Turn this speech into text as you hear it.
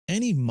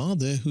any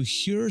mother who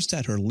hears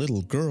that her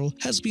little girl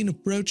has been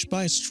approached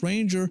by a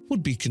stranger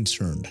would be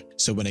concerned.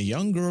 So when a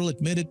young girl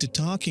admitted to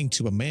talking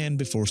to a man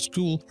before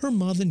school, her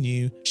mother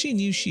knew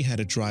she had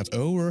to drive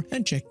over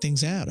and check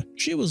things out.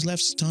 She was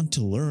left stunned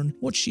to learn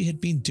what she had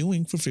been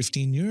doing for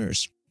 15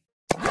 years.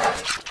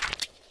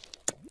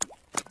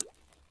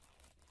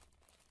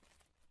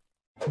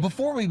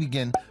 Before we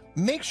begin,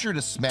 make sure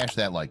to smash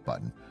that like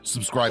button,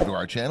 subscribe to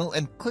our channel,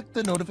 and click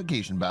the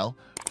notification bell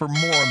for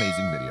more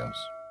amazing videos.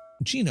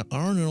 Gina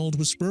Arnold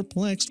was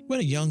perplexed when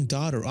a young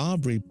daughter,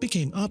 Aubrey,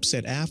 became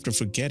upset after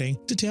forgetting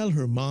to tell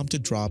her mom to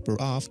drop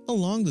her off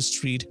along the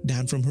street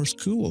down from her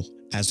school.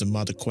 As the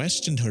mother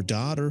questioned her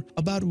daughter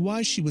about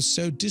why she was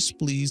so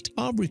displeased,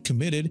 Aubrey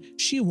committed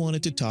she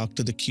wanted to talk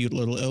to the cute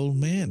little old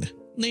man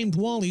named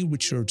Wally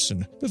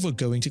Richardson before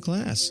going to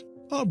class.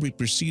 Aubrey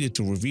proceeded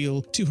to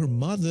reveal to her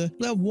mother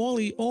that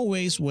Wally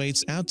always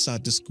waits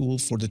outside the school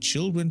for the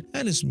children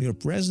and his mere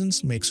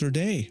presence makes her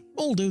day.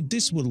 Although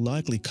this would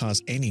likely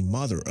cause any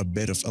mother a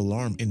bit of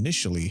alarm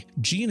initially,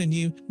 Gina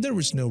knew there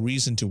was no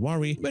reason to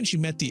worry when she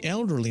met the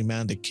elderly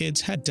man the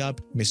kids had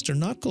dubbed Mr.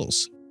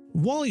 Knuckles.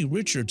 Wally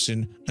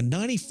Richardson, a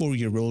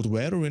 94-year-old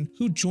veteran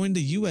who joined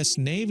the U.S.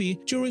 Navy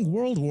during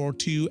World War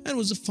II and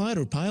was a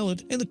fighter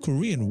pilot in the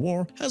Korean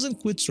War, hasn't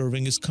quit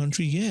serving his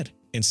country yet.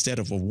 Instead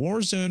of a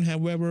war zone,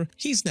 however,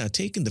 he's now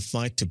taken the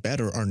fight to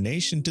better our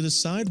nation to the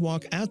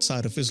sidewalk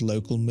outside of his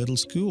local middle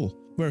school,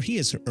 where he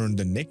has earned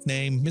the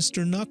nickname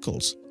Mr.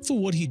 Knuckles for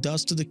what he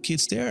does to the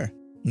kids there.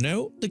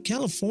 No, the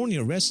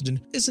California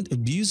resident isn't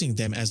abusing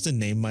them as the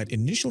name might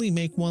initially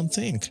make one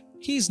think.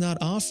 He's not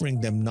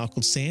offering them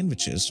knuckle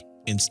sandwiches.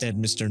 Instead,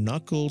 Mr.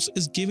 Knuckles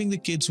is giving the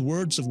kids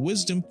words of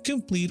wisdom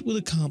complete with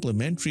a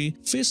complimentary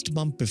fist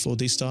bump before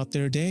they start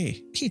their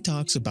day. He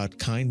talks about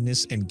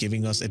kindness and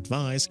giving us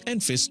advice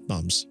and fist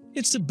bumps.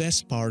 It's the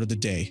best part of the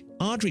day,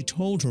 Audrey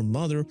told her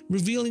mother,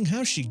 revealing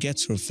how she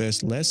gets her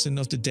first lesson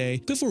of the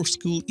day before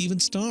school even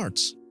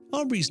starts.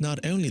 Aubrey's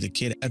not only the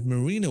kid at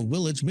Marina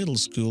Village Middle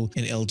School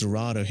in El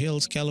Dorado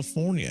Hills,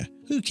 California,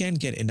 who can't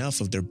get enough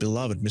of their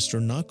beloved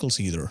Mr. Knuckles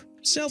either.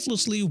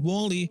 Selflessly,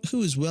 Wally,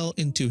 who is well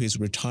into his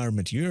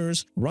retirement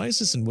years,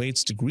 rises and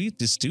waits to greet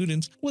the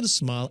students with a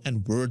smile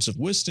and words of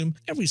wisdom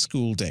every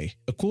school day.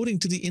 According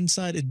to the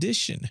Inside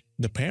Edition,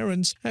 the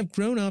parents have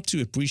grown up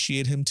to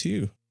appreciate him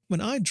too.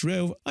 When I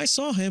drove, I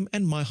saw him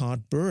and my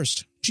heart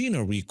burst,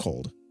 Gina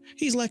recalled.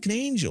 He's like an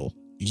angel.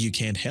 You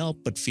can't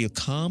help but feel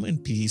calm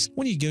and peace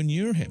when you go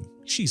near him,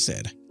 she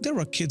said. There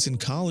are kids in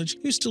college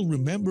who still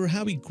remember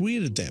how he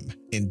greeted them.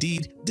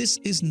 Indeed, this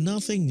is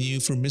nothing new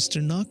for Mr.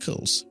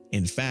 Knuckles.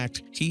 In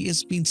fact, he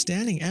has been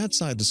standing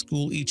outside the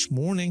school each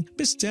morning,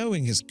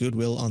 bestowing his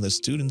goodwill on the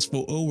students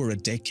for over a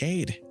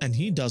decade, and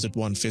he does it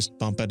one fist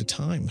bump at a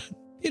time.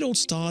 It all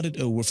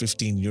started over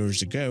 15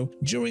 years ago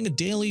during a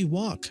daily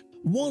walk.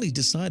 Wally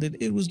decided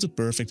it was the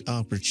perfect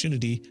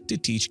opportunity to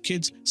teach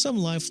kids some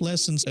life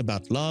lessons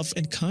about love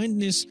and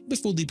kindness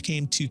before they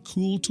became too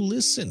cool to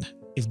listen.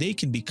 If they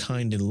can be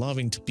kind and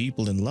loving to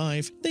people in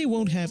life, they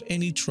won't have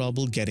any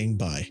trouble getting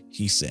by,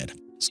 he said.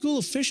 School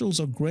officials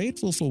are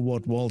grateful for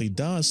what Wally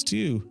does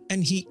too,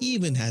 and he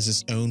even has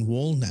his own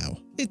wall now.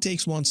 It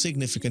takes one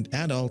significant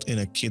adult in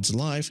a kid's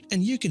life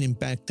and you can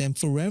impact them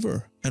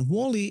forever. And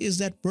Wally is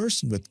that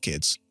person with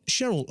kids,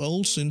 Cheryl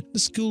Olson, the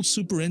school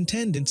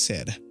superintendent,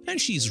 said. And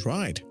she's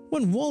right.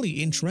 When Wally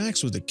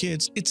interacts with the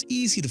kids, it's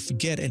easy to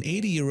forget an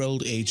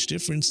 80-year-old age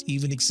difference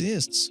even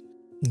exists.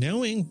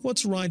 Knowing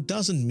what's right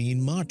doesn't mean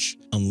much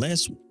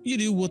unless you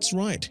do what's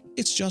right.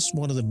 It's just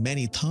one of the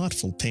many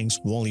thoughtful things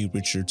Wally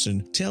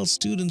Richardson tells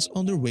students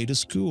on their way to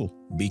school.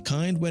 Be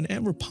kind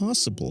whenever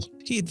possible.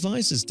 He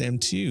advises them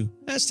too,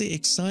 as they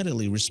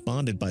excitedly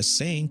responded by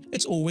saying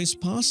it's always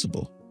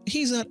possible.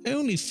 He's not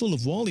only full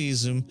of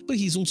Wallyism, but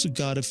he's also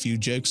got a few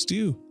jokes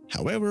too.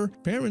 However,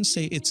 parents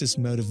say it's his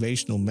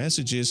motivational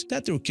messages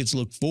that their kids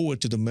look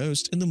forward to the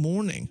most in the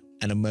morning,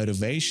 and a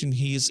motivation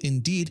he is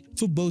indeed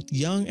for both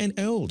young and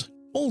old.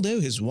 Although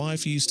his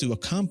wife used to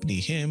accompany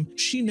him,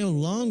 she no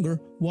longer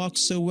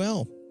walks so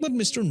well. But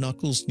Mr.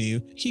 Knuckles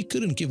knew he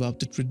couldn't give up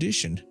the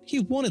tradition. He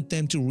wanted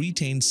them to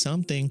retain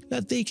something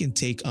that they can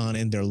take on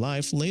in their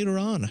life later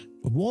on.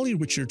 Wally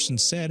Richardson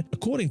said,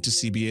 according to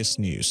CBS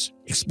News,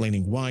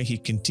 explaining why he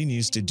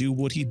continues to do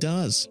what he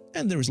does.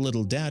 And there is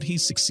little doubt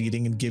he's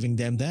succeeding in giving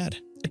them that.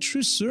 A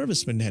true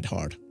serviceman at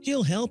heart.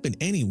 He'll help in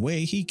any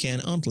way he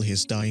can until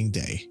his dying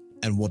day.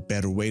 And what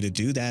better way to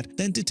do that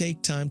than to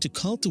take time to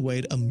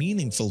cultivate a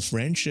meaningful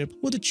friendship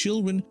with the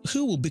children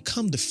who will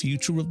become the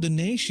future of the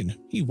nation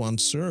he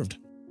once served.